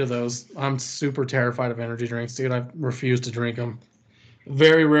afraid of those. I'm super terrified of energy drinks, dude. I refuse to drink them.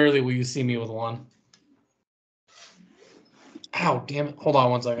 Very rarely will you see me with one. Ow, damn it. Hold on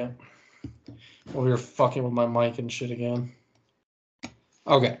one second. Over here fucking with my mic and shit again.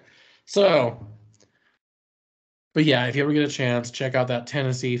 Okay, so... But yeah, if you ever get a chance, check out that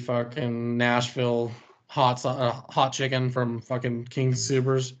Tennessee fucking Nashville hot chicken from fucking King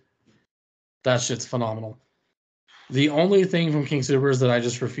Soopers. That shit's phenomenal. The only thing from King Soopers that I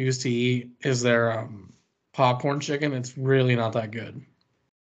just refuse to eat is their popcorn chicken. It's really not that good.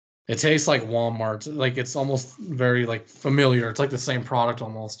 It tastes like Walmart. Like, it's almost very like familiar. It's like the same product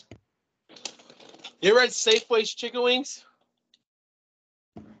almost. You ever had Safeway's chicken wings?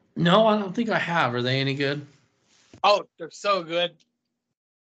 No, I don't think I have. Are they any good? Oh, they're so good.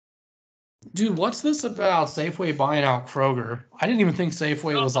 Dude, what's this about Safeway buying out Kroger? I didn't even think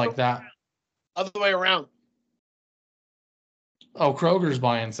Safeway was like that. Other way around. Oh, Kroger's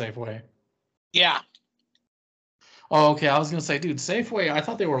buying Safeway. Yeah. Oh, okay. I was going to say, dude, Safeway, I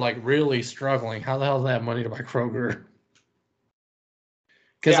thought they were like really struggling. How the hell do they have money to buy Kroger?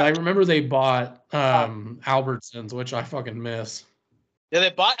 Because I remember they bought Albertsons, which I fucking miss. Yeah, they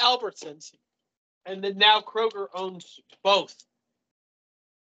bought Albertsons. And then now Kroger owns both.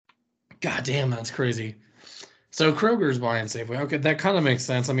 God damn, that's crazy. So Kroger's buying Safeway. Okay, that kind of makes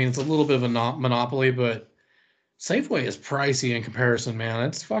sense. I mean, it's a little bit of a monopoly, but Safeway is pricey in comparison, man.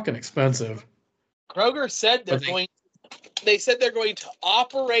 It's fucking expensive. Kroger said they said they're going to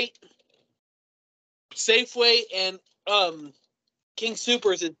operate Safeway and King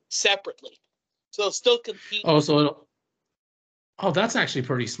Soopers separately. So they'll still compete. Oh, that's actually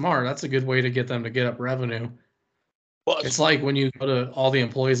pretty smart. That's a good way to get them to get up revenue. Well, it's like when you go to all the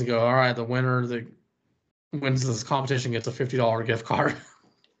employees and go, all right, the winner that wins this competition gets a $50 gift card.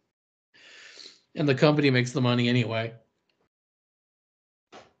 And the company makes the money anyway.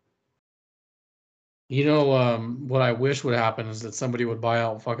 You know, what I wish would happen is that somebody would buy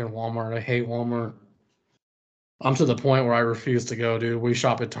out fucking Walmart. I hate Walmart. I'm to the point where I refuse to go, dude. We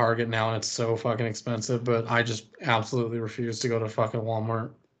shop at Target now, and it's so fucking expensive, but I just absolutely refuse to go to fucking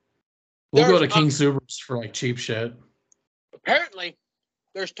Walmart. We'll go to King Soopers for, like, cheap shit. Apparently,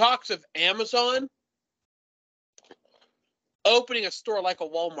 there's talks of Amazon opening a store like a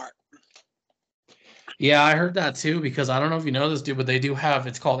Walmart. Yeah, I heard that, too, because I don't know if you know this, dude, but they do have,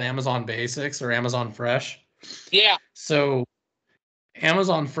 it's called Amazon Basics or Amazon Fresh. Yeah. So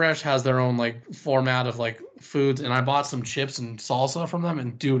Amazon Fresh has their own like format of like foods, and I bought some chips and salsa from them,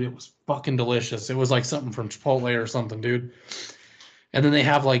 and dude, it was fucking delicious. It was like something from Chipotle or something, dude. And then they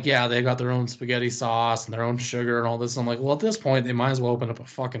have like, yeah, they got their own spaghetti sauce and their own sugar and all this. I'm like, well, at this point, they might as well open up a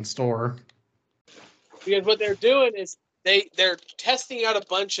fucking store. Because what they're doing is they're testing out a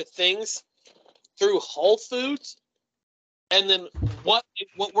bunch of things through Whole Foods, and then what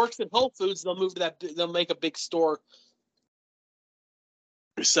works in Whole Foods, they'll move to that. They'll make a big store.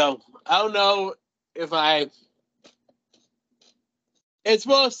 So I don't know if I. It's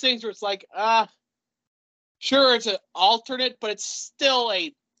one of those things where it's like, sure, it's an alternate, but it's still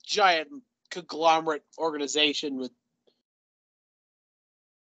a giant conglomerate organization with.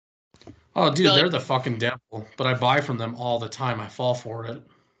 Oh, dude, they're the fucking devil. But I buy from them all the time. I fall for it.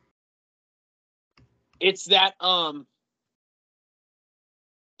 It's that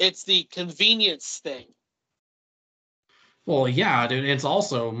it's the convenience thing. Well, yeah, dude. It's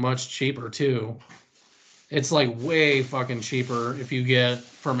also much cheaper too. It's like way fucking cheaper if you get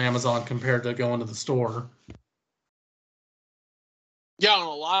from Amazon compared to going to the store. Yeah, on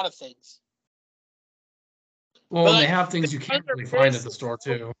a lot of things. Well, and they have things you can't really find at the store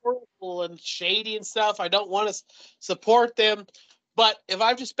too. And shady and stuff. I don't want to support them, but if I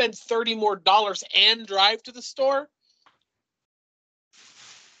have to spend $30 more and drive to the store,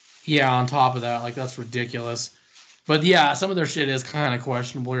 yeah, on top of that, like that's ridiculous. But yeah, some of their shit is kind of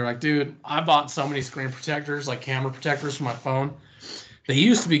questionable. You're like, dude, I bought so many screen protectors, like camera protectors for my phone. They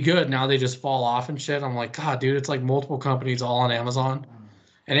used to be good. Now they just fall off and shit. I'm like, God, dude, it's like multiple companies all on Amazon.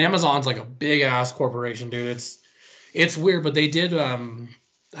 And Amazon's like a big ass corporation, dude. It's weird, but they did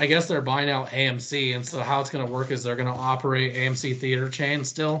I guess they're buying out AMC, and so how it's gonna work is they're gonna operate AMC theater chain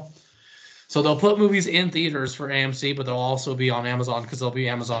still. So they'll put movies in theaters for AMC, but they'll also be on Amazon because they'll be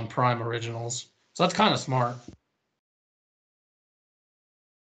Amazon Prime originals. So that's kind of smart.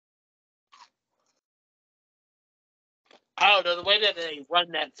 I don't know, the way that they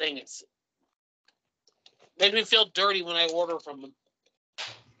run that thing, it's makes me feel dirty when I order from them.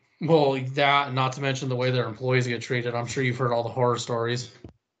 Well, that, not to mention the way their employees get treated. I'm sure you've heard all the horror stories.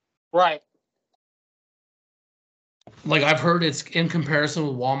 Right. Like, I've heard it's in comparison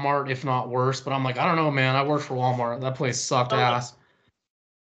with Walmart, if not worse, but I'm like, I don't know, man. I worked for Walmart. That place sucked ass.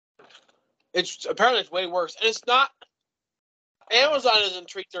 It's apparently it's way worse. And it's not, Amazon doesn't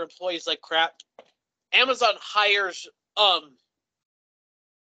treat their employees like crap. Amazon hires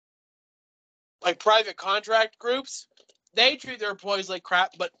like private contract groups. They treat their employees like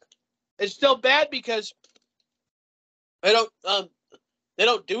crap, but it's still bad because they don't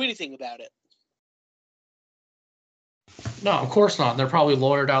do anything about it. No, of course not. They're probably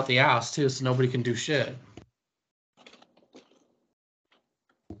lawyered out the ass too, so nobody can do shit.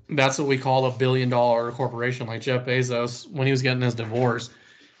 That's what we call a billion-dollar corporation, like Jeff Bezos. When he was getting his divorce,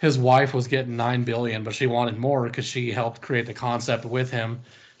 his wife was getting $9 billion, but she wanted more because she helped create the concept with him.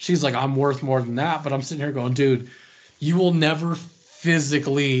 She's like, I'm worth more than that, but I'm sitting here going, dude, you will never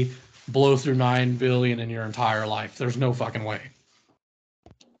physically blow through $9 billion in your entire life. There's no fucking way.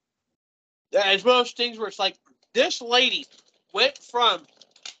 Yeah, it's one of those things where it's like, this lady went from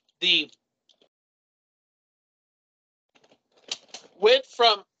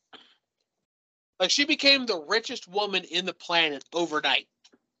like she became the richest woman in the planet overnight.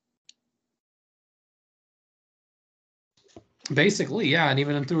 Basically, yeah, and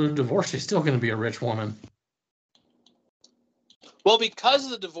even through a divorce, she's still going to be a rich woman. Well, because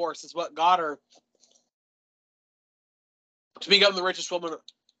of the divorce is what got her to become the richest woman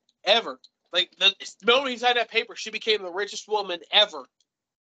ever. Like, the moment he signed that paper, she became the richest woman ever.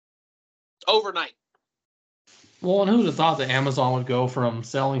 Overnight. Well, and who'd have thought that Amazon would go from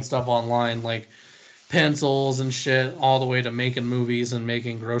selling stuff online, like pencils and shit, all the way to making movies and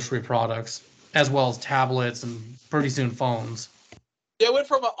making grocery products, as well as tablets and pretty soon phones. They went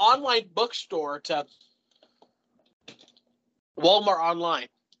from an online bookstore to Walmart online.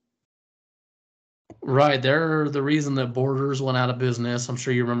 Right, they're the reason that Borders went out of business. I'm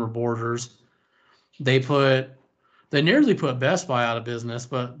sure you remember Borders. They nearly put Best Buy out of business,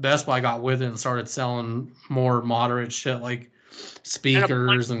 but Best Buy got with it and started selling more moderate shit like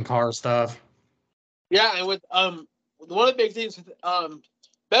speakers and car stuff. Yeah, and with one of the big things with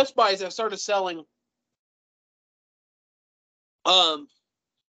Best Buy is they started selling appliances.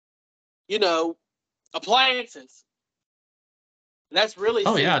 And that's really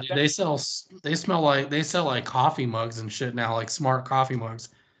yeah, dude, they sell like coffee mugs and shit now, like smart coffee mugs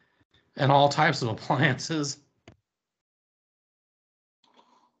and all types of appliances.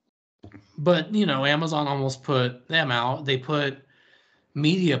 But, Amazon almost put them out. They put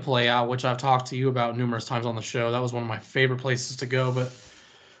Media Play out, which I've talked to you about numerous times on the show. That was one of my favorite places to go, but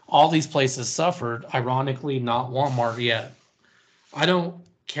all these places suffered. Ironically, not Walmart yet. I don't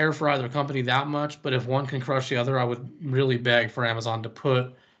care for either company that much, but if one can crush the other, I would really beg for Amazon to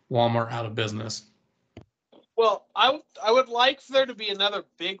put Walmart out of business. Well, I would like for there to be another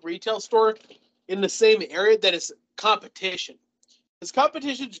big retail store in the same area that is competition. Because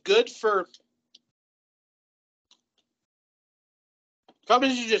competition's good for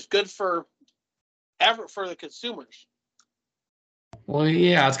competition is just good for the consumers. Well,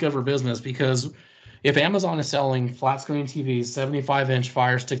 yeah, it's good for business because if Amazon is selling flat screen TVs, 75-inch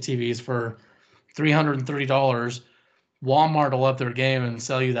Fire Stick TVs for $330, Walmart will up their game and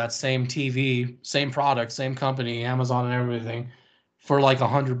sell you that same TV, same product, same company, Amazon and everything, for like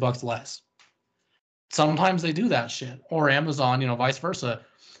 $100 less. Sometimes they do that shit, or Amazon, vice versa.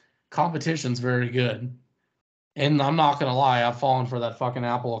 Competition's very good. And I'm not gonna lie, I've fallen for that fucking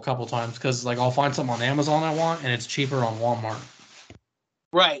Apple a couple times because like I'll find something on Amazon I want and it's cheaper on Walmart.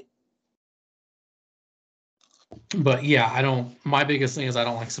 Right. But yeah, my biggest thing is I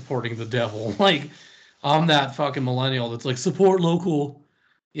don't like supporting the devil. Like I'm that fucking millennial that's like support local.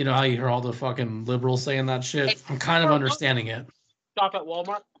 You know how you hear all the fucking liberals saying that shit? I'm kind of understanding it. Shop at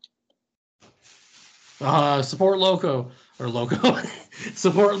Walmart. Support loco or loco.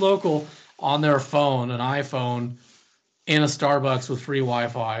 Support local on their phone, an iPhone, in a Starbucks with free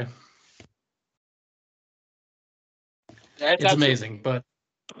Wi-Fi. It's amazing, but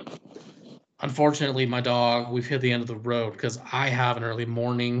unfortunately, my dog, we've hit the end of the road because I have an early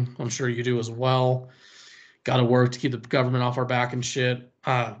morning. I'm sure you do as well. Got to work to keep the government off our back and shit.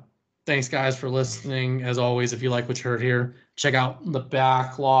 Thanks, guys, for listening. As always, if you like what you heard here, check out the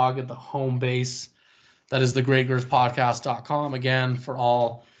backlog at the home base. That is thegreatgirthpodcast.com. Again, for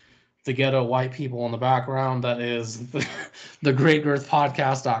all the ghetto white people in the background, that is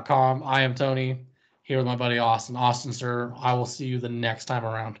thegreatgirthpodcast.com. I am Tony, here with my buddy Austin. Austin, sir, I will see you the next time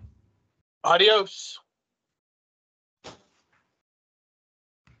around. Adios.